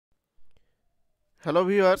Hello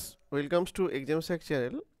viewers, welcome to ExamSec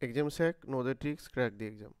channel. ExamSec know the tricks, crack the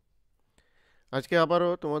exam. আজকে আবারও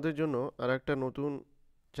তোমাদের জন্য আরেকটা নতুন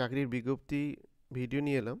চাকরির বিজ্ঞপ্তি ভিডিও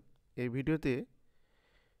নিয়ে এলাম। এই ভিডিওতে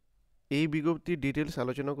এই বিজ্ঞপ্তির ডিটেলস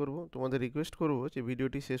আলোচনা করব। তোমাদের রিকোয়েস্ট করব যে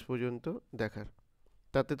ভিডিওটি শেষ পর্যন্ত দেখার।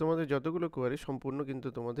 তাতে তোমাদের যতগুলো কোয়ারি সম্পূর্ণ কিন্তু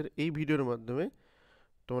তোমাদের এই ভিডিওর মাধ্যমে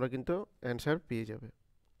তোমরা কিন্তু অ্যানসার পেয়ে যাবে।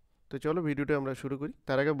 তো চলো ভিডিওটা আমরা শুরু করি।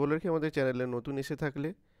 তার আগে বলে রাখি, আমাদের চ্যানেলে নতুন এসে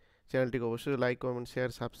থাকলে চ্যানেলটিকে অবশ্যই লাইক, কমেন্ট, শেয়ার,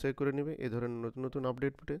 সাবস্ক্রাইব করে নেবে এই ধরনের নতুন নতুন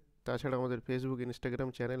আপডেট পেতে। তাছাড়া আমাদের ফেসবুক, ইনস্টাগ্রাম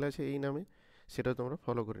চ্যানেল আছে এই নামে, সেটাও তোমরা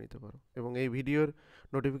ফলো করে নিতে পারো। এবং এই ভিডিওর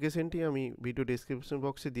নোটিফিকেশনটি আমি ভিডিও ডেসক্রিপশন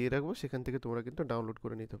বক্সে দিয়ে রাখবো, সেখান থেকে তোমরা কিন্তু ডাউনলোড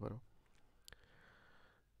করে নিতে পারো।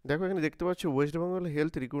 দেখো এখানে দেখতে পাচ্ছ West Bengal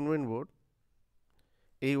health recruitment board.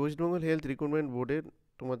 এই ওয়েস্ট বেঙ্গল হেলথ রিক্রুটমেন্ট বোর্ডের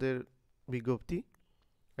তোমাদের বিজ্ঞপ্তি।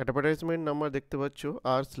 অ্যাডভার্টাইজমেন্ট নাম্বার দেখতে পাচ্ছ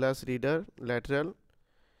R/reader ল্যাটারাল,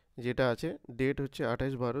 যেটা আছে ডেট হচ্ছে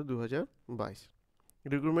 28/12/2022।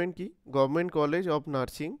 রিক্রুটমেন্ট কি? গভর্নমেন্ট কলেজ অফ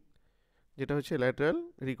নার্সিং, যেটা হচ্ছে ল্যাটারাল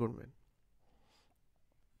রিক্রুটমেন্ট।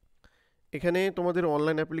 এখানে তোমাদের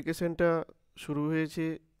অনলাইন অ্যাপ্লিকেশনটা শুরু হয়েছে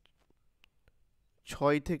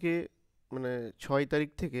 6 তারিখ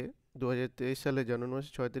থেকে 2023 সালে জানুয়ারি মাসে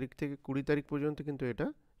 6 তারিখ থেকে 20 তারিখ পর্যন্ত কিন্তু এটা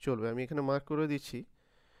চলবে। আমি এখানে মার্ক করে দিচ্ছি,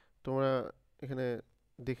 তোমরা এখানে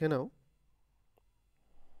দেখে নাও।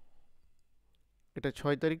 এটা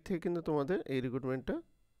 6 তারিখ থেকে কিন্তু তোমাদের এই রিক্রুটমেন্টটা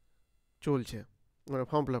চলছে, মানে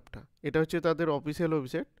ফর্ম ফিল আপটা। এটা হচ্ছে তাদের অফিসিয়াল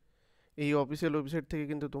ওয়েবসাইট। এই অফিসিয়াল ওয়েবসাইট থেকে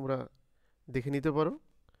কিন্তু তোমরা দেখে নিতে পারো।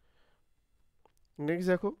 নেক্সট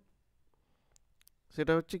দেখো,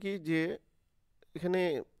 সেটা হচ্ছে কি যে এখানে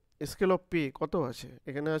স্কেল অফ পে কত আছে।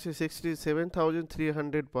 এখানে আছে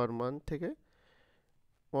 67,300 পার মান্থ থেকে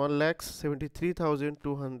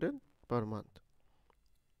 1,73,200 পার মান্থ।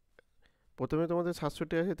 প্রথমে তোমাদের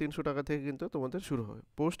 67 আছে, 300 টাকা থেকে কিন্তু তোমাদের শুরু হবে।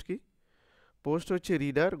 পোস্ট কি? পোস্ট হচ্ছে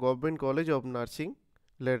reader, government college of nursing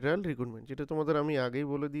lateral recruitment, যেটা তোমাদের আমি আগেই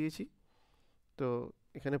বলে দিয়েছি। তো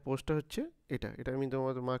এখানে পোস্টটা হচ্ছে এটা আমি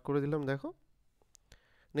তোমাদের মার্ক করে দিলাম। দেখো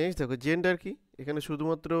নেক্সট দেখো, জেন্ডার কি? এখানে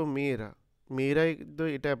শুধুমাত্র মেয়েরাই কিন্তু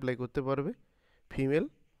এটা অ্যাপ্লাই করতে পারবে। ফিমেল।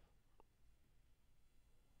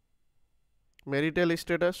 ম্যারিটাল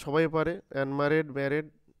স্ট্যাটাস সবাই পারে, আনম্যারিড, ম্যারিড,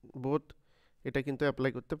 বোথ এটা কিন্তু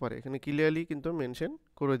অ্যাপ্লাই করতে পারে। এখানে ক্লিয়ারলি কিন্তু মেনশন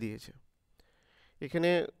করে দিয়েছে। এখানে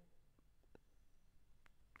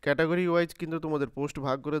ক্যাটাগরি ওয়াইজ কিন্তু তোমাদের পোস্ট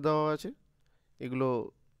ভাগ করে দেওয়া আছে, এগুলো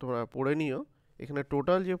তোমরা পড়ে নিও। এখানে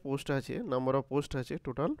টোটাল যে পোস্ট আছে, নাম্বার অফ পোস্ট আছে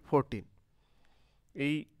টোটাল 14।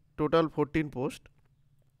 এই টোটাল 14 পোস্ট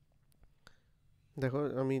দেখো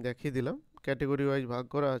আমি দেখিয়ে দিলাম, ক্যাটাগরি ওয়াইজ ভাগ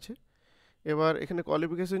করা আছে। এবার এখানে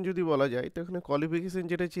কোয়ালিফিকেশন যদি বলা যায়, তো এখানে কোয়ালিফিকেশন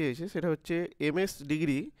যেটা চেয়েছে সেটা হচ্ছে MS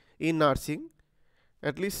degree in nursing,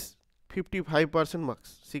 at least 55% marks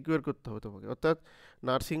secure করতে হবে তোমাকে। অর্থাৎ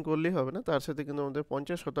নার্সিং করলেই হবে না, তার সাথে কিন্তু আমাদের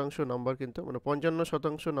 50% নাম্বার কিন্তু, মানে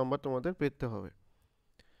 55% নাম্বার তোমাদের পেতে হবে।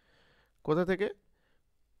 কোথা থেকে?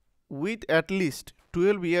 With at least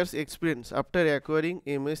 12 years experience after acquiring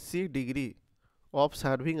MSc degree of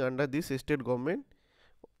serving under this state government.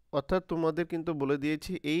 অর্থাৎ তোমাদের কিন্তু বলে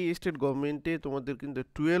দিয়েছি এই স্টেট গভর্নমেন্টে তোমাদের কিন্তু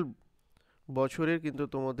 12 বছরের কিন্তু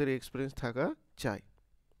তোমাদের এক্সপিরিয়েন্স থাকা চাই।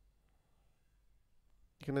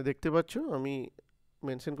 এখানে দেখতে পাচ্ছ আমি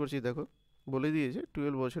মেনশন করছি, দেখো বলে দিয়েছে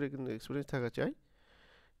 12 বছরের কিন্তু এক্সপিরিয়েন্স থাকা চাই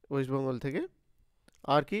ওয়েস্ট বেঙ্গল থেকে।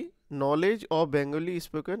 আর কি? Knowledge of Bengali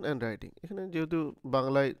spoken and writing. এখানে যেহেতু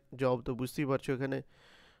বাংলায় জব, তো বুঝতেই পারছো এখানে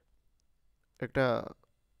একটা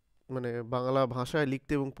মানে বাংলা ভাষায়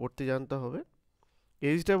লিখতে এবং পড়তে জানতে হবে।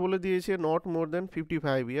 এজটা বলে দিয়েছে নট মোর দ্যান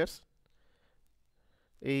 55 ইয়ার্স।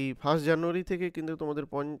 এই 1 জানুয়ারি থেকে কিন্তু তোমাদের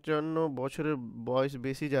 55 বছরের বয়স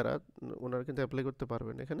বেশি যারা, ওনারা কিন্তু অ্যাপ্লাই করতে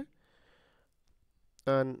পারবেন এখানে।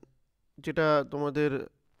 অ্যান্ড যেটা তোমাদের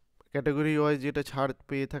ক্যাটাগরি ওয়াইজ যেটা ছাড়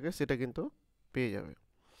পেয়ে থাকে সেটা কিন্তু পেয়ে যাবে।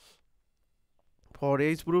 For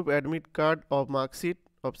age proof admit card of marksheet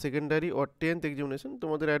of secondary or 10th examination,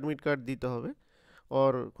 তোমাদের অ্যাডমিট কার্ড দিতে হবে,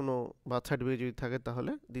 ওর কোনো বার্থ সার্টিফিকেট যদি থাকে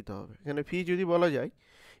তাহলে দিতে হবে। এখানে ফি যদি বলা যায়,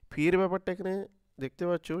 ফির ব্যাপারটা এখানে দেখতে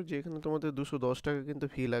পাচ্ছ যে এখানে তোমাদের 210 টাকা কিন্তু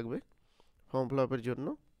ফি লাগবে ফর্ম ফিল আপের জন্য।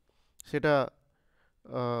 সেটা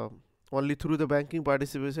only through the banking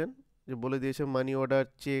participation, যে বলে দিয়েছে মানি অর্ডার,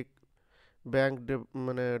 চেক, ব্যাঙ্ক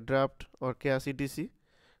মানে draft or cash etc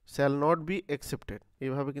shall not be accepted.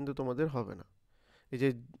 এইভাবে কিন্তু তোমাদের হবে না। এই যে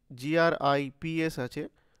GRIPS আছে,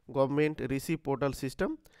 গভর্নমেন্ট রিসিভ পোর্টাল সিস্টেম,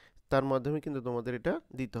 তার মাধ্যমে কিন্তু তোমাদের এটা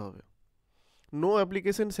দিতে হবে। No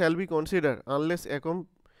application shall be consider unless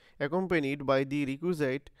accompanied by the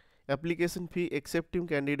requisite application fee accepting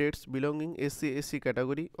candidates belonging SC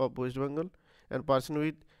category of West Bengal and person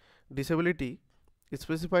with disability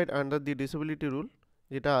specified under the disability rule,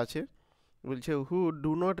 যেটা আছে বলছে who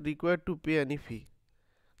do not require to pay any fee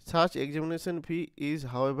Such examination fee is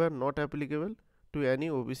however not applicable to any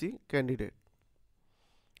OBC candidate.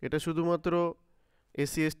 এটা শুধুমাত্র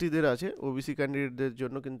SC এসটিদের আছে, OBC ক্যান্ডিডেটদের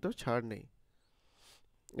জন্য কিন্তু ছাড় নেই।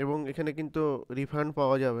 এবং এখানে কিন্তু রিফান্ড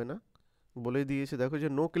পাওয়া যাবে না, বলে দিয়েছে দেখো যে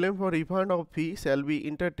no claim for refund of fee shall be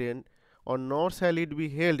entertain or nor shall it be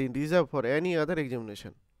held in reserve for any other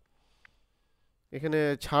examination. এখানে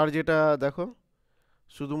ছাড় যেটা দেখো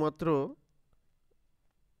শুধুমাত্র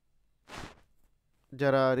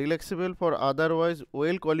যারা relaxable for otherwise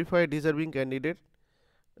well qualified deserving candidate,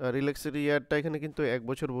 রিল্যাক্সের ইয়ারটা এখানে কিন্তু 1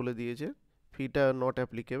 বছর বলে দিয়েছে, ফিটা নট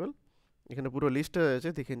অ্যাপ্লিকেবল। এখানে পুরো লিস্টটা আছে,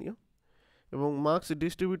 দেখে নিও। এবং মার্কস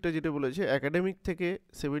ডিস্ট্রিবিউটটা যেটা বলেছে একাডেমিক থেকে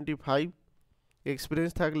 75,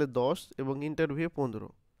 এক্সপিরিয়েন্স থাকলে 10 এবং ইন্টারভিউ 15,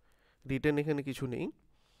 রিটেন এখানে কিছু নেই।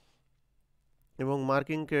 এবং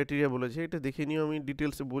মার্কিং ক্রাইটেরিয়া বলেছে, এটা দেখে নিও, আমি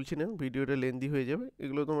ডিটেলসে বলছি না, ভিডিওটা লেন্দি হয়ে যাবে,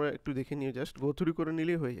 এগুলো তোমরা একটু দেখে নিও, জাস্ট গো থ্রু করে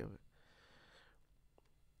নিলেই হয়ে যাবে।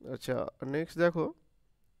 আচ্ছা, নেক্সট দেখো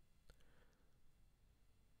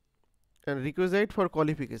রিকোয়াইজড ফর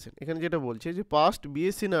কোয়ালিফিকেশন। এখানে যেটা বলছে যে past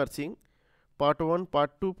BSc nursing part 1,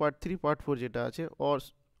 part 2, part 3, part 4 যেটা আছে,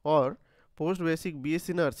 or post basic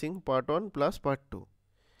BSc nursing part 1 plus part 2.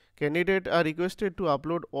 Candidates are requested to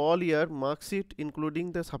upload all year mark sheet including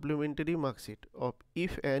the supplementary mark sheet of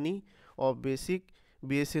if any of basic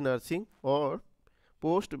BSc nursing or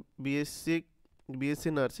post BSc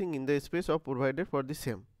nursing in the space of provided for the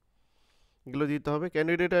same. এগুলো দিতে হবে।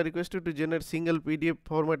 Candidate are requested to generate single PDF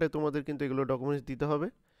ফরম্যাটে তোমাদের কিন্তু এগুলো documents দিতে হবে।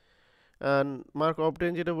 And mark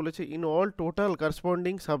obtain যেটা বলেছে in all total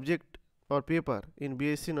corresponding subject or paper in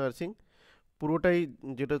BSc nursing, পুরোটাই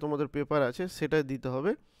যেটা তোমাদের পেপার আছে সেটা দিতে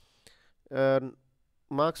হবে।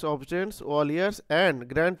 marks obtained all years and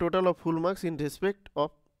grand total of full marks in respect of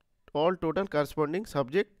all total corresponding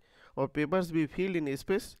subject or papers be filled in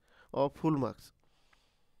space of full marks.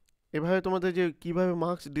 এভাবে তোমাদের যে কিভাবে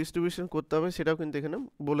মার্কস ডিস্ট্রিবিউশন করতে হবে সেটাও কিন্তু এখানে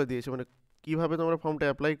বলে দিয়েছে, মানে কিভাবে তোমরা ফর্মটা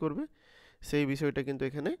অ্যাপ্লাই করবে সেই বিষয়টা কিন্তু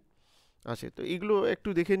এখানে আছে। তো এগুলো একটু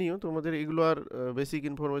দেখে নিও, তোমাদের এগুলো আর বেসিক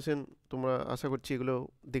ইনফরমেশন তোমরা আশা করছি এগুলো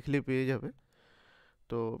দেখলে পেয়ে যাবে।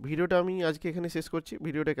 তো ভিডিওটা আমি আজকে এখানে শেষ করছি।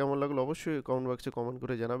 ভিডিওটা কেমন লাগলো অবশ্যই কমেন্ট বক্সে কমেন্ট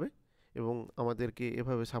করে জানাবে এবং আমাদেরকে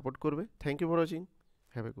এভাবে সাপোর্ট করবে। Thank you for watching,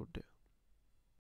 have a good day.